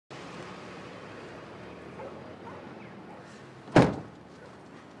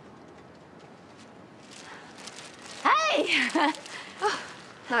Oh,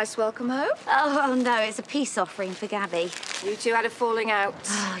 nice welcome home. Oh, no, it's a peace offering for Gabby. You two had a falling out.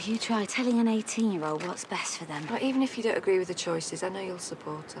 Oh, you try telling an 18-year-old what's best for them. Well, even if you don't agree with the choices, I know you'll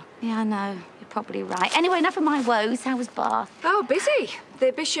support her. Yeah, I know. You're probably right. Anyway, enough of my woes. How was Bath? Oh, busy.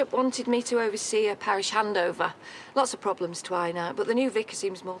 The bishop wanted me to oversee a parish handover. Lots of problems to iron out, but the new vicar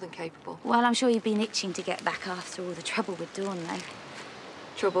seems more than capable. Well, I'm sure you've been itching to get back after all the trouble with Dawn, though.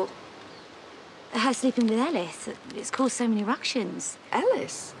 Trouble? Her sleeping with Ellis. It's caused so many ructions.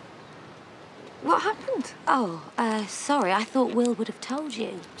 Ellis? What happened? Oh, sorry. I thought Will would have told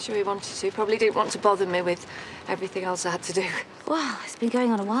you. Sure he wanted to. Probably didn't want to bother me with everything else I had to do. Well, it's been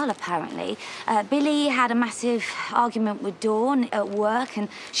going on a while, apparently. Billy had a massive argument with Dawn at work, and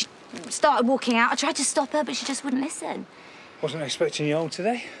she started walking out. I tried to stop her, but she just wouldn't listen. Wasn't expecting you home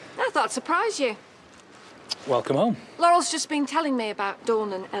today. I thought I'd surprise you. Welcome home. Laurel's just been telling me about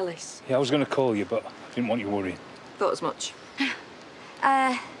Dawn and Ellis. Yeah, I was going to call you, but I didn't want you worrying. Thought as much.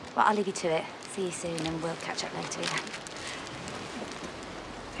 Well, I'll leave you to it. See you soon, and we'll catch up later.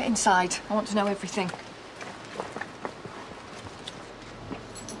 Get inside. I want to know everything.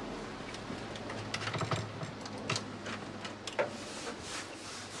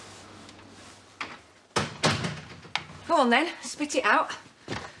 Go on then, spit it out.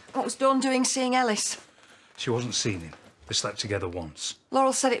 What was Dawn doing seeing Ellis? She wasn't seeing him. They slept together once.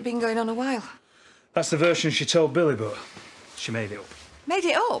 Laurel said it'd been going on a while. That's the version she told Billy, but she made it up. Made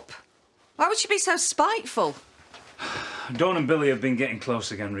it up? Why would she be so spiteful? Dawn and Billy have been getting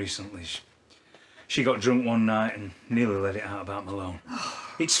close again recently. She got drunk one night and nearly let it out about Malone.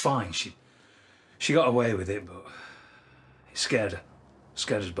 It's fine. She got away with it, but it scared her.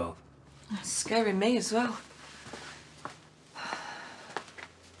 Scared us both. It's scaring me as well.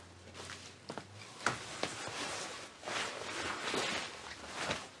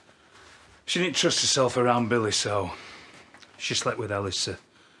 She didn't trust herself around Billy, so she slept with Ellis to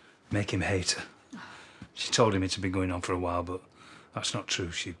make him hate her. She told him it had been going on for a while, but that's not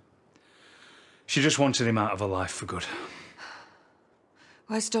true. She just wanted him out of her life for good.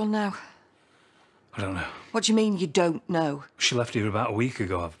 Where's Dawn now? I don't know. What do you mean you don't know? She left here about a week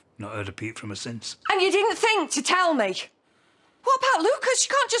ago. I've not heard a peep from her since. And you didn't think to tell me? What about Lucas?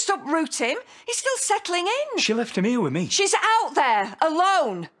 You can't just uproot him. He's still settling in. She left him here with me. She's out there,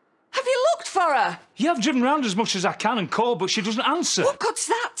 alone. Have you looked for her? Yeah, I've driven round as much as I can and called, but she doesn't answer. What good's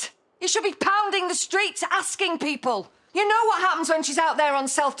that? You should be pounding the streets, asking people. You know what happens when she's out there on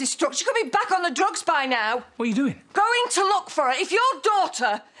self-destruct. She could be back on the drugs by now. What are you doing? Going to look for her. If your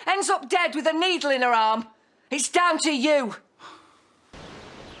daughter ends up dead with a needle in her arm, it's down to you.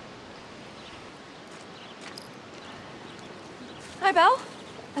 Hi, Belle.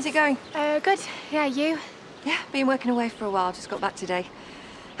 How's it going? Good. Yeah, you? Yeah, been working away for a while. Just got back today.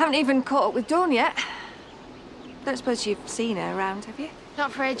 Haven't even caught up with Dawn yet. Don't suppose you've seen her around, have you?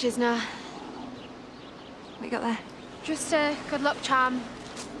 Not for ages, no. What you got there? Just a good luck charm.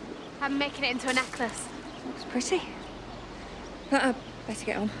 I'm making it into a necklace. Looks pretty. Better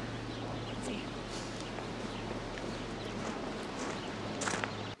get on. See.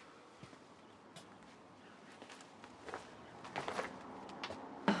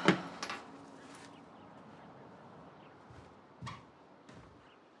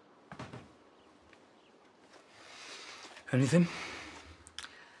 Anything?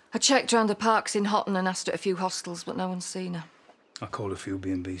 I checked round the parks in Houghton and asked at a few hostels, but no one's seen her. I called a few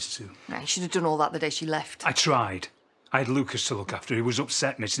B&Bs too. Nah, you should have done all that the day she left. I tried. I had Lucas to look after. He was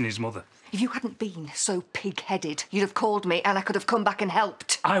upset missing his mother. If you hadn't been so pig-headed, you'd have called me and I could have come back and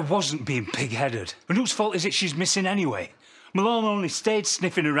helped. I wasn't being pig-headed. And whose fault is it she's missing anyway? Malone only stayed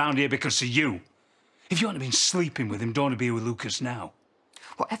sniffing around here because of you. If you hadn't been sleeping with him, don't be here with Lucas now.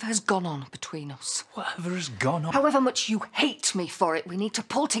 Whatever has gone on between us. Whatever has gone on. However much you hate me for it, we need to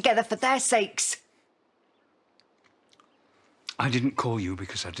pull together for their sakes. I didn't call you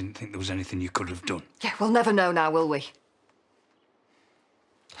because I didn't think there was anything you could have done. Yeah, we'll never know now, will we?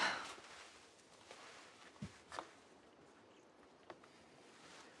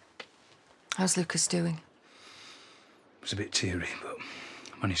 How's Lucas doing? It was a bit teary, but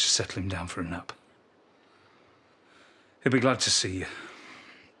I managed to settle him down for a nap. He'll be glad to see you.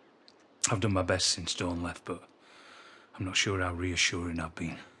 I've done my best since Dawn left, but I'm not sure how reassuring I've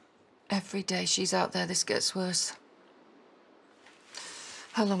been. Every day she's out there, this gets worse.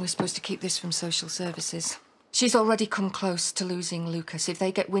 How long are we supposed to keep this from social services? She's already come close to losing Lucas. If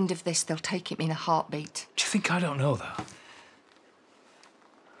they get wind of this, they'll take him in a heartbeat. Do you think I don't know that?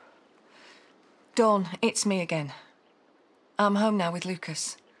 Dawn, it's me again. I'm home now with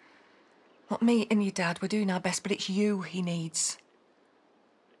Lucas. Not me and your dad, we're doing our best, but it's you he needs.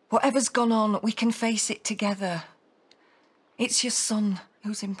 Whatever's gone on, we can face it together. It's your son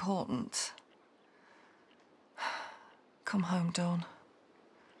who's important. Come home, Dawn.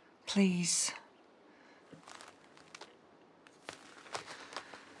 Please.